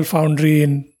small foundry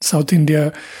in South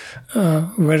India,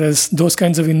 whereas those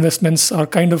kinds of investments are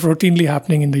kind of routinely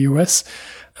happening in the US.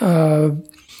 And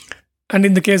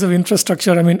in the case of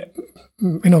infrastructure, I mean,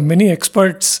 many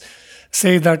experts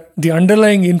say that the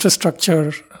underlying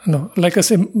infrastructure, like a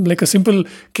simple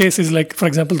case is like, for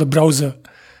example, the browser.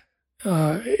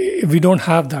 We don't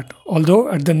have that. Although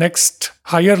at the next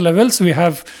higher levels, we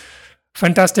have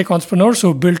fantastic entrepreneurs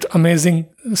who built amazing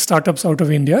startups out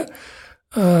of India.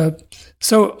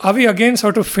 So are we again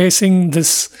sort of facing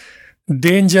this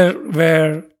danger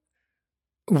where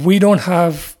we don't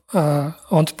have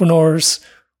entrepreneurs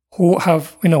who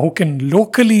have, who can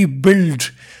locally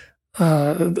build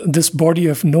this body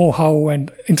of know-how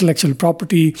and intellectual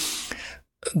property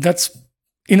that's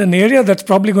in an area that's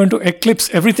probably going to eclipse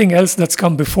everything else that's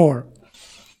come before?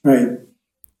 Right.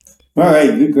 All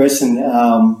right. Good question.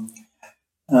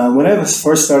 When I was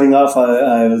first starting off,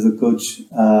 I was a coach,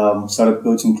 startup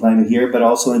coach in climate here, but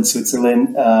also in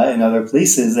Switzerland and other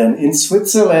places. And in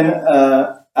Switzerland,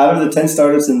 out of the 10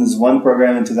 startups in this one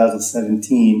program in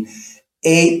 2017,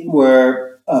 8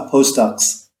 were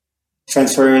postdocs,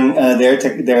 transferring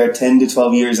their 10 to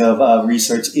 12 years of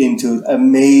research into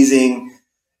amazing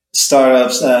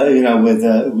startups,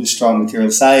 with strong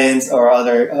material science or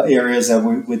other areas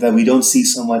that we don't see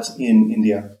so much in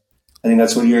India. I think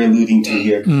that's what you're alluding to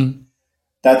here.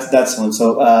 That's one.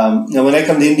 So, when I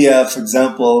come to India, for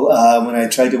example, when I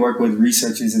try to work with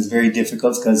researchers, it's very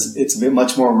difficult because it's a bit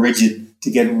much more rigid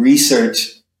to get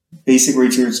research, basic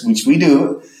research, which we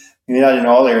do, maybe not in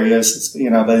all areas,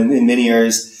 but in many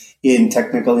areas, in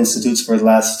technical institutes for the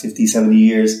last 50, 70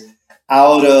 years,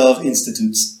 out of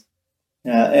institutes.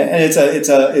 And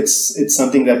it's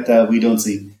something that we don't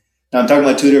see. Now, I'm talking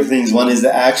about two different things. One is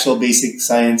the actual basic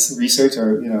science research,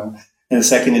 and the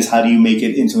second is how do you make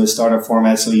it into a startup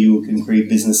format so you can create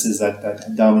businesses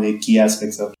that dominate key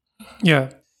aspects of it. Yeah.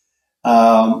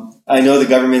 I know the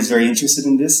government is very interested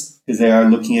in this because they are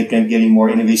looking at getting more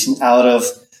innovation out of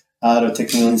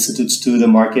technical institutes to the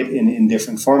market in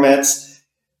different formats.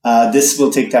 This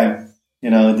will take time.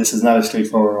 This is not a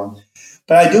straightforward one.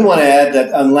 But I do want to add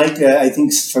that unlike, I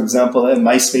think, for example, in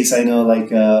my space, I know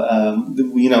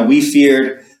we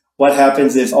feared what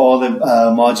happens if all the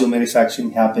module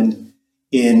manufacturing happened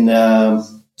in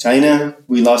China.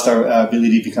 We lost our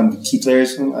ability to become key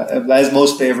players, as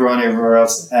most everyone everywhere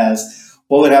else has.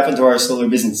 What would happen to our solar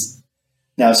business?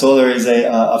 Now, solar is a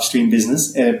upstream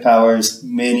business, and it powers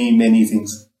many, many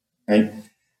things, right?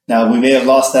 Now, we may have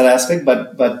lost that aspect,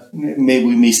 but maybe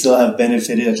we may still have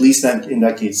benefited, at least in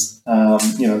that case.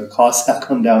 The costs have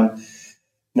come down.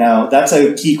 Now, that's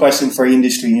a key question for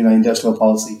industry, industrial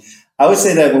policy. I would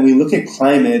say that when we look at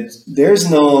climate, there's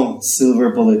no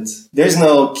silver bullet. There's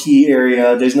no key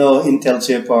area. There's no Intel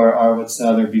chip or what's the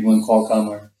other big one,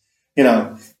 Qualcomm.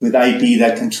 with IP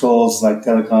that controls like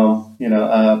telecom,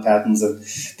 patents. And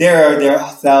there are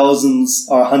thousands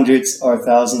or hundreds or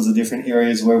thousands of different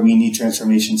areas where we need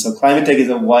transformation. So climate tech is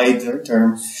a wide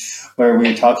term where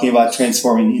we're talking about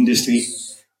transforming industry,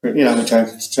 we're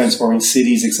transforming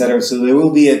cities, etc. So there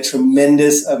will be a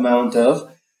tremendous amount of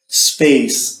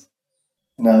space,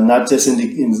 not just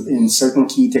in certain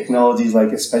key technologies,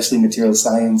 like especially material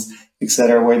science,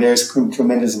 etc., where there's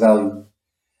tremendous value.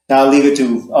 Now I'll leave it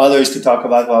to others to talk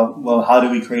about, well, how do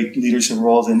we create leadership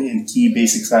roles in key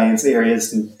basic science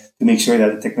areas to make sure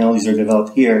that the technologies are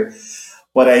developed here.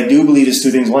 What I do believe is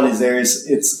two things. One is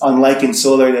it's unlike in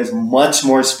solar, there's much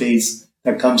more space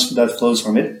that flows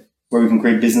from it, where we can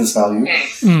create business value.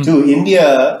 Two,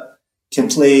 India can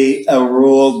play a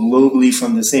role globally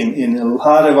from the same in a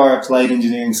lot of our applied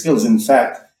engineering skills. In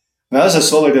fact, when I was a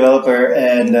solar developer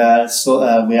and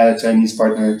we had a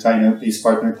China-based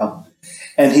partner come,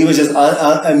 and he was just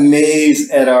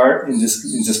amazed at in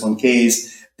this one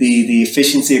case, the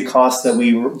efficiency of cost that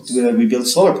we built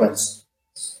solar plants.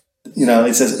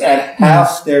 It says at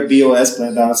half their BOS,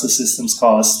 plant balance of systems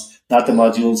cost, not the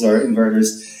modules or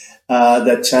inverters,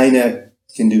 that China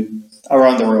can do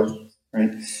around the world,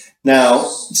 right? Now,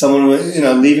 someone,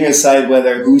 leaving aside what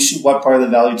part of the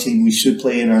value chain we should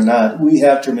play in or not, we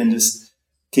have tremendous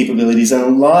capabilities. And a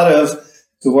lot of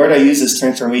the word I use is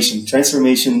transformation.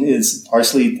 Transformation is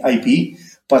partially IP,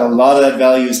 but a lot of that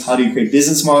value is how do you create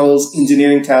business models,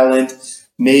 engineering talent,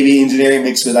 maybe engineering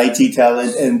mixed with IT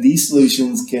talent, and these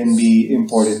solutions can be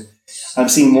imported. I'm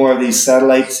seeing more of these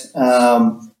satellite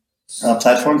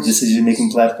platforms,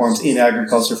 decision-making platforms in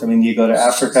agriculture from India go to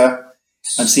Africa.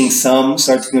 I'm seeing some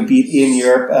start to compete in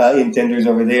Europe in tenders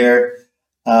over there.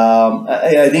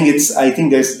 I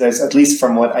think there's at least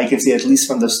from what I can see, at least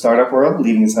from the startup world,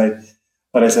 leaving aside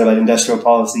what I said about industrial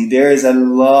policy, there is a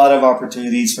lot of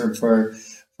opportunities for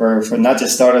not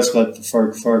just startups, but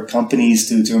for companies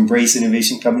to embrace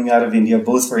innovation coming out of India,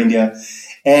 both for India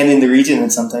and in the region,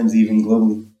 and sometimes even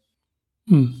globally.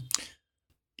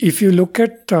 If you look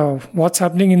at what's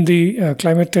happening in the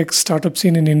climate tech startup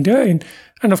scene in India,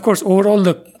 and of course overall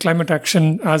the climate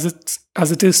action as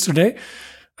it is today,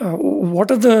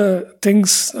 what are the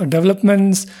things,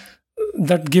 developments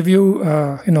that give you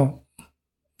a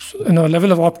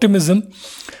level of optimism,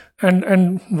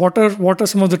 and what are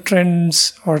some of the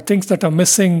trends or things that are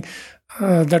missing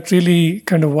that really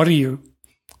kind of worry you?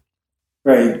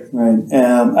 Right.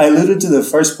 I alluded to the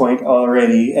first point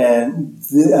already, and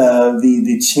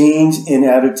the change in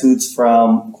attitudes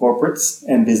from corporates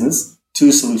and business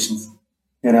to solutions.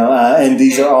 And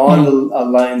these are all on the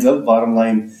lines of bottom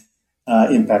line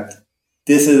impact.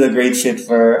 This is a great fit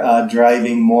for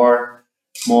driving more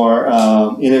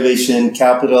innovation,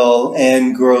 capital,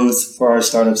 and growth for our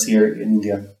startups here in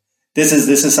India. This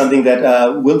is something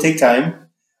that will take time,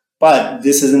 but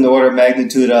this is in the order of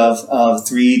magnitude of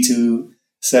 3 to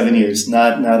 7 years,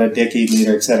 not a decade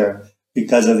later, etc.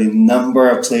 Because of the number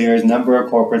of players, number of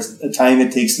corporates, the time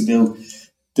it takes to build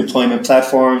deployment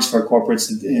platforms for corporates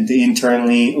to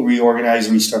internally reorganize,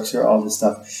 restructure, all this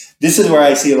stuff. This is where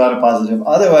I see a lot of positive.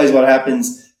 Otherwise, what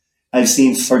happens, I've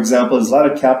seen, for example, is a lot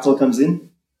of capital comes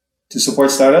in to support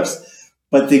startups,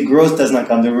 but the growth does not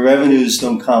come. The revenues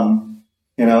don't come,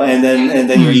 and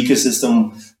then your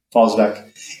ecosystem falls back.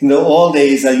 In the old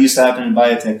days, that used to happen in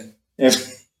biotech.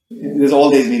 There's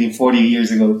old days, meaning 40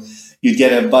 years ago. You'd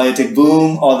get a biotech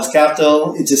boom, all this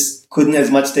capital, it just couldn't as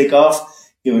much take off.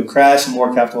 It would crash,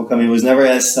 more capital come in. It was never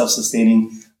as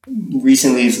self-sustaining.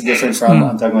 Recently, it's different from,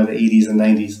 I'm talking about the 80s and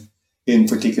 90s in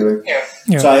particular. Yeah.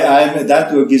 So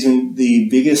that gives me the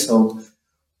biggest hope.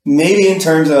 Maybe in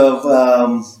terms of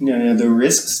the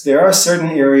risks, there are certain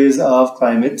areas of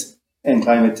climate and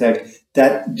climate tech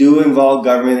that do involve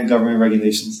government and government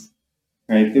regulations.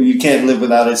 Right? You can't live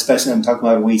without it, especially I'm talking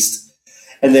about waste.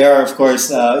 And there are, of course,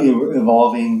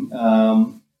 evolving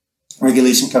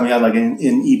regulation coming out, like in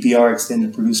EPR,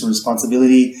 Extended Producer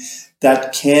Responsibility,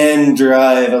 that can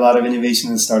drive a lot of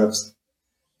innovation in startups.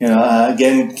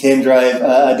 Again, can drive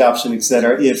adoption, et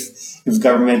cetera, if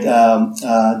government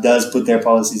does put their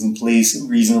policies in place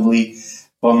reasonably.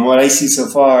 From what I see so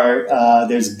far,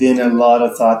 there's been a lot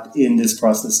of thought in this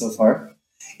process so far.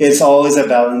 It's always a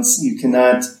balance. You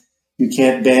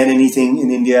can't ban anything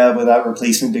in India without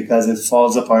replacement because it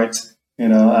falls apart,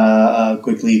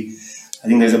 quickly. I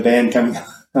think there's a ban coming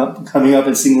up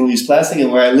in single-use plastic,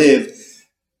 and where I live,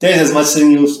 there's as much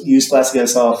single-use plastic I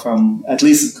saw from, at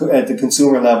least at the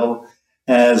consumer level,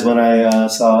 as when I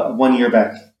saw 1 year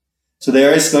back. So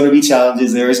there is going to be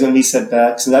challenges, there is going to be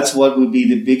setbacks, and that's what would be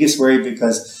the biggest worry,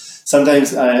 because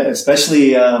sometimes,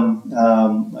 especially, talk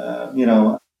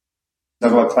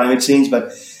about climate change,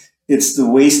 but it's the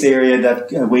waste area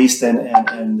that waste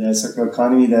and circular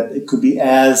economy that it could be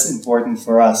as important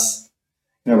for us.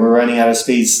 We're running out of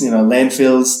space.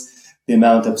 Landfills, the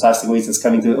amount of plastic waste that's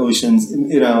coming to the oceans.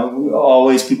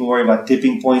 Always people worry about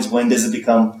tipping points. When does it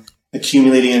become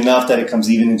accumulating enough that it comes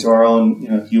even into our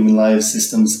own, human lives,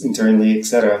 systems internally,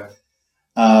 etc.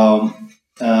 I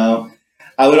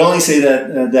would only say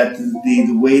that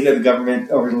the way that the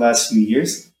government over the last 10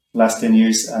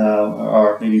 years,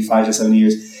 or maybe 5 to 7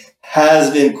 years, has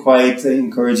been quite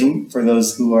encouraging for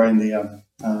those who are in the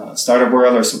startup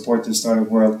world or support the startup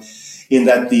world, in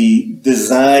that the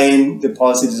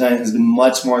policy design has been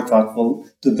much more thoughtful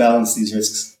to balance these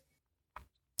risks.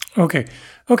 Okay.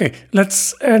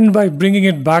 Let's end by bringing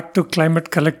it back to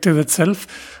Climate Collective itself.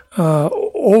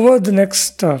 Over the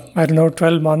next,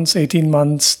 12 months, 18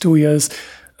 months, 2 years,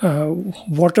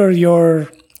 what are your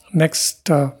next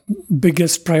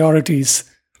biggest priorities?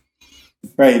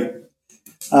 Right.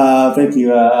 Thank you.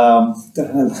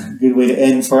 Good way to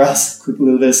end for us. Quick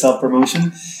little bit of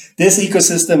self-promotion. This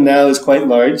ecosystem now is quite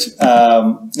large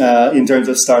in terms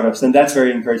of startups, and that's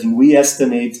very encouraging. We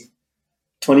estimate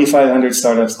 2,500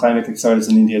 climate tech startups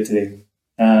in India today.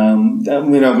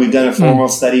 We've done a formal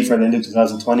study for the end of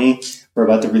 2020. We're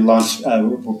about to relaunch a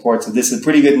report, so this is a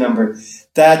pretty good number.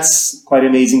 That's quite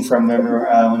amazing. From memory,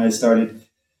 when I started,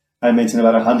 I mentioned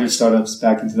about 100 startups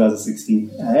back in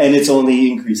 2016, and it's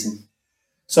only increasing.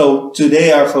 So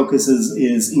today our focus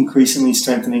is increasingly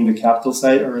strengthening the capital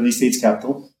side, or early stage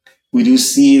capital. We do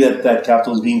see that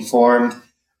capital is being formed.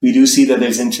 We do see that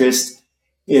there's interest.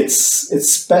 It's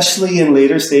especially in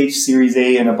later stage Series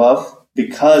A and above,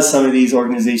 because some of these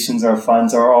organizations or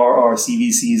funds or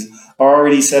CVCs are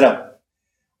already set up,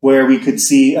 where we could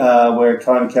see where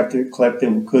Climate Collective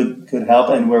could help,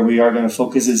 and where we are going to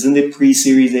focus is in the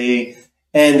pre-Series A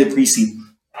and the pre-seed.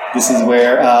 This is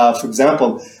where, for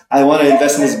example, I want to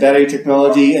invest in this battery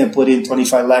technology and put in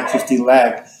 25 lakh, 50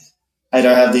 lakh. I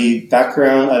don't have the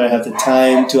background. I don't have the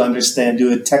time to understand,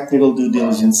 do a technical due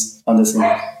diligence on this thing.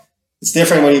 It's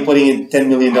different when you're putting in $10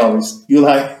 million. You'll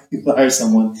hire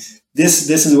someone. This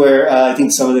is where I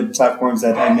think some of the platforms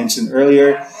that I mentioned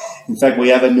earlier. In fact, we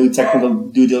have a new technical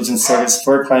due diligence service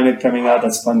for climate coming out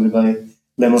that's funded by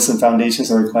Lemelson Foundation.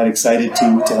 So we're quite excited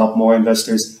to help more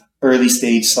investors early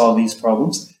stage solve these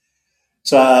problems.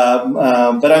 So,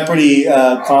 but I'm pretty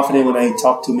confident when I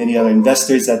talk to many other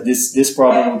investors that this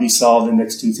problem will be solved in the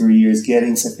next 2-3 years,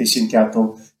 getting sufficient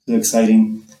capital to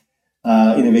exciting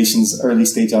innovations early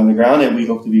stage on the ground, and we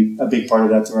hope to be a big part of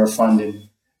that through our funding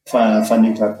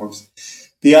platforms.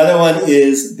 The other one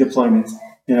is deployment.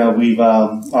 We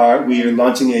are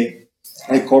launching a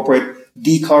corporate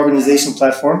decarbonization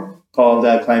platform called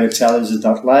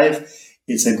climatechallenges.live.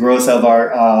 It's a growth of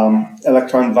our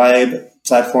Electron Vibe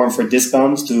platform for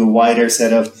discoms to a wider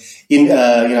set of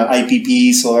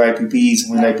IPPs, solar IPPs,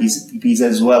 wind IPPs,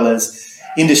 as well as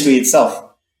industry itself.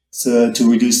 So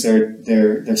to reduce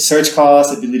their search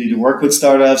costs, ability to work with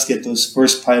startups, get those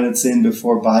first pilots in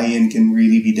before buy-in can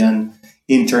really be done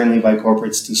internally by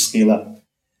corporates to scale up.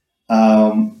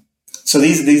 So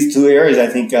these two areas, I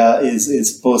think,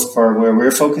 is both for where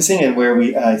we're focusing and where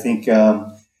I think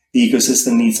the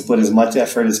ecosystem needs to put as much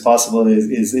effort as possible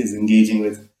is engaging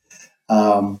with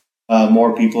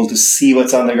more people to see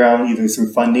what's on the ground, either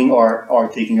through funding or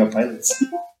taking up pilots.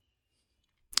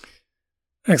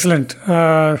 Excellent.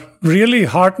 Really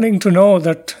heartening to know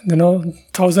that,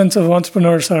 thousands of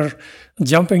entrepreneurs are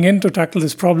jumping in to tackle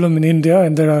this problem in India,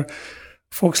 and there are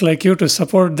folks like you to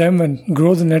support them and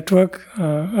grow the network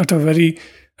at a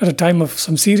time of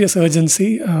some serious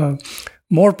urgency.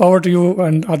 More power to you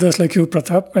and others like you,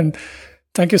 Pratap. And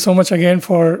thank you so much again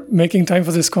for making time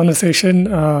for this conversation.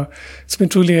 It's been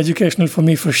truly educational for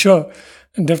me, for sure,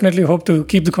 and definitely hope to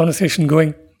keep the conversation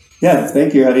going. Yeah,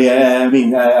 thank you, Hari. I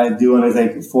do want to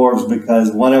thank Forbes,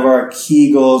 because one of our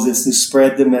key goals is to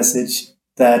spread the message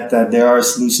that there are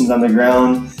solutions on the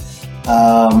ground.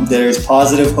 There is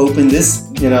positive hope in this.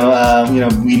 We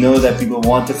know that people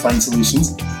want to find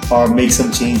solutions or make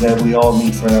some change that we all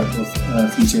need for a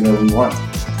future that we want.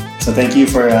 So thank you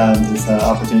for this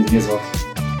opportunity as well.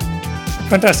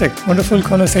 Fantastic. Wonderful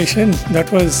conversation. That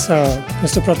was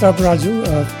Mr. Pratap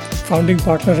Raju, founding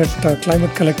partner at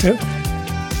Climate Collective.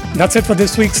 That's it for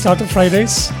this week's Startup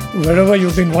Fridays. Wherever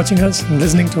you've been watching us and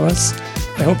listening to us,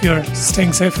 I hope you're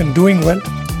staying safe and doing well.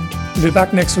 We'll be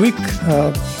back next week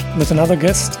with another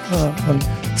guest on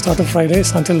Startup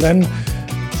Fridays. Until then,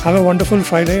 have a wonderful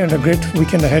Friday and a great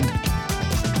weekend ahead.